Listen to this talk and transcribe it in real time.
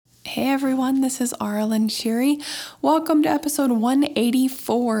Hey everyone, this is Arlen Shiri. Welcome to episode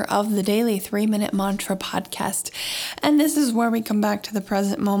 184 of the Daily 3-Minute Mantra Podcast. And this is where we come back to the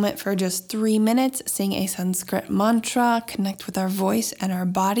present moment for just 3 minutes, sing a Sanskrit mantra, connect with our voice and our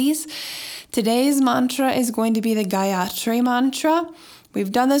bodies. Today's mantra is going to be the Gayatri mantra.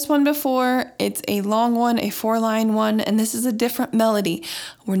 We've done this one before. It's a long one, a 4-line one, and this is a different melody.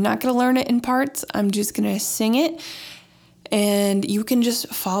 We're not going to learn it in parts. I'm just going to sing it. And you can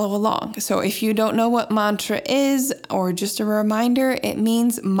just follow along. So if you don't know what mantra is, or just a reminder, it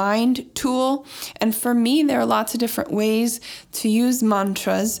means mind tool. And for me, there are lots of different ways to use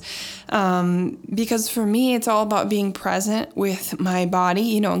mantras. Because for me, it's all about being present with my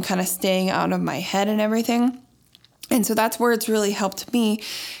body, and kind of staying out of my head and everything. And so that's where it's really helped me,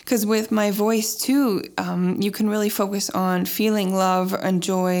 because with my voice too, you can really focus on feeling love and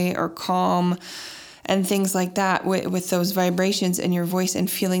joy or calm and things like that with those vibrations in your voice and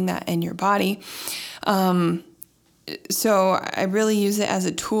feeling that in your body. So I really use it as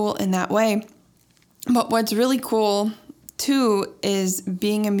a tool in that way. But what's really cool too is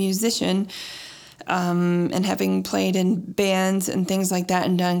being a musician and having played in bands and things like that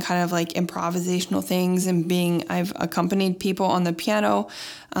and done kind of like improvisational things and I've accompanied people on the piano.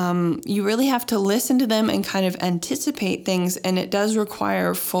 You really have to listen to them and kind of anticipate things, and it does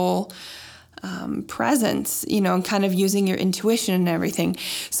require full presence, kind of using your intuition and everything.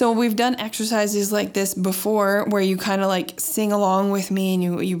 So we've done exercises like this before where you kind of like sing along with me and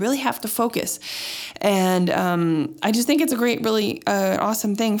you really have to focus. And I just think it's a great, really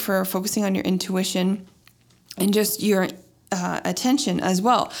awesome thing for focusing on your intuition and just your attention as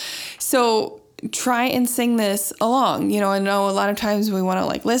well. So try and sing this along. I know a lot of times we want to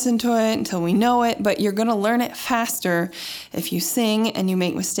like listen to it until we know it, but you're going to learn it faster if you sing and you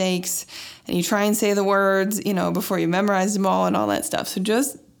make mistakes and you try and say the words, before you memorize them all and all that stuff. So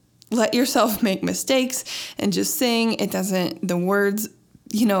just let yourself make mistakes and just sing. The words,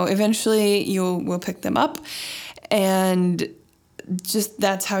 eventually we'll pick them up, and just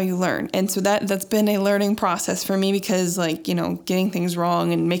that's how you learn. And so that's been a learning process for me, because getting things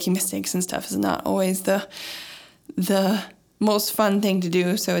wrong and making mistakes and stuff is not always the most fun thing to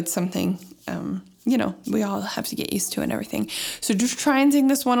do. So it's something, we all have to get used to and everything. So just try and sing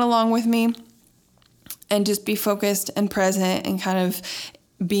this one along with me and just be focused and present and kind of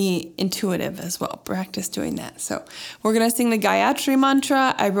be intuitive as well. Practice doing that. So we're going to sing the Gayatri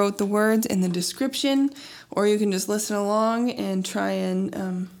mantra. I wrote the words in the description, or you can just listen along and try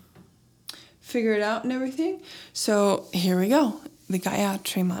and figure it out and everything. So here we go. The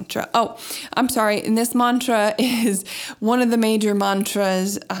Gayatri mantra. Oh, I'm sorry. And this mantra is one of the major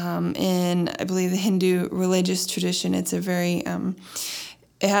mantras in, I believe, the Hindu religious tradition. It's a very...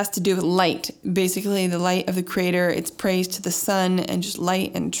 it has to do with light, basically the light of the Creator. It's praise to the sun and just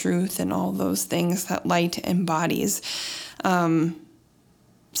light and truth and all those things that light embodies.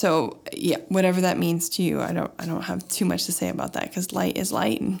 So yeah, whatever that means to you, I don't have too much to say about that, because light is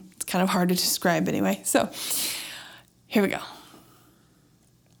light and it's kind of hard to describe anyway. So here we go.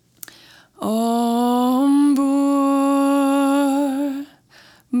 Om Bhur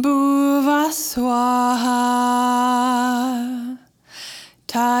Bhuva Swaha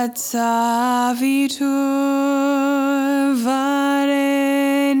Tat Savitur Varenyam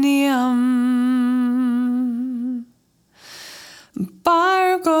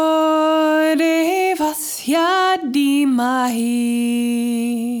Bhargo Devasya Dhimahi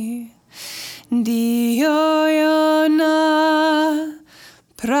Dhiyo Yona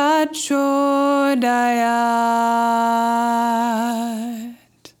Prachodayat.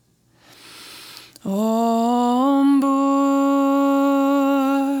 Om Bhur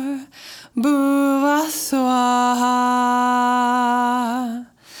Bhuva Swaha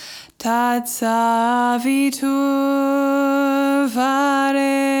Tat Savitur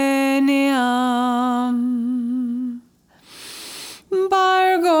Varenyam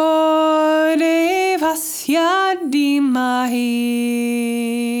Bhargo Devasya Dhimahi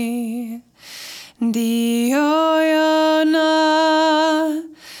Dhiyo Yona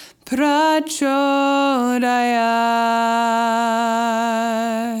Prachodayat.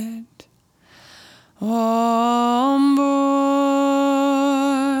 Om Bhur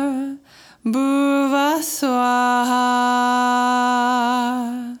Bhuva Swaha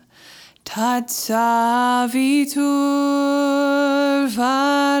Tat Savitur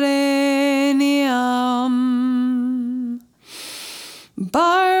Varenyam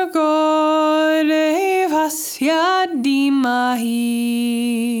Bhargo Devasya Dhimahi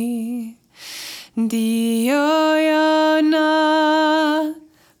Dhiyo Yona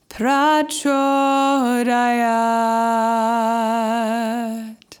Prachodayat.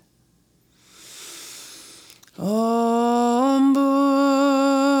 Om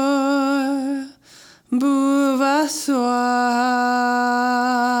Bhuvaswa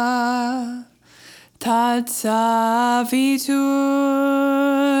Tatsavitur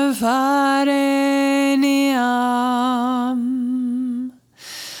Varenyam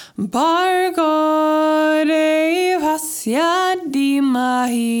Bhargo Devasya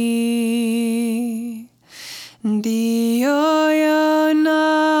Dhimahi Dhiyo Yona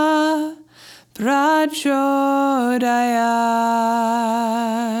Prachodayat.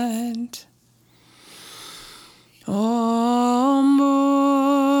 Om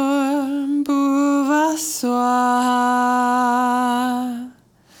Bhuvaswa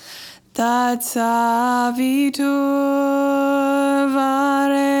Tatsavitur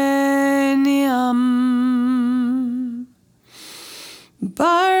Varenyam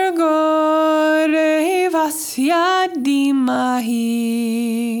Bhargo Devasya Dhimahi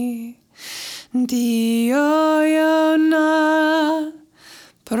Dhiyo Yona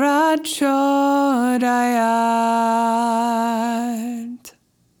Prachodayat.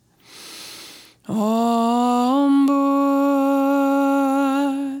 Om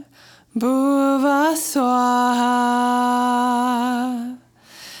Bhuvaswa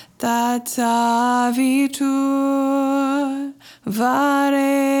Tatsavitur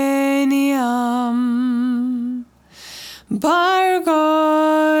Varenyam Bhargo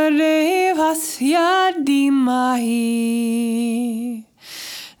Devasya Dhimahi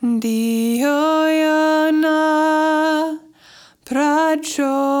Dhiyo Yona Prachodayat.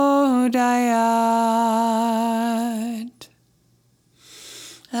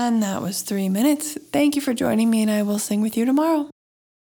 And that was 3 minutes. Thank you for joining me, and I will sing with you tomorrow.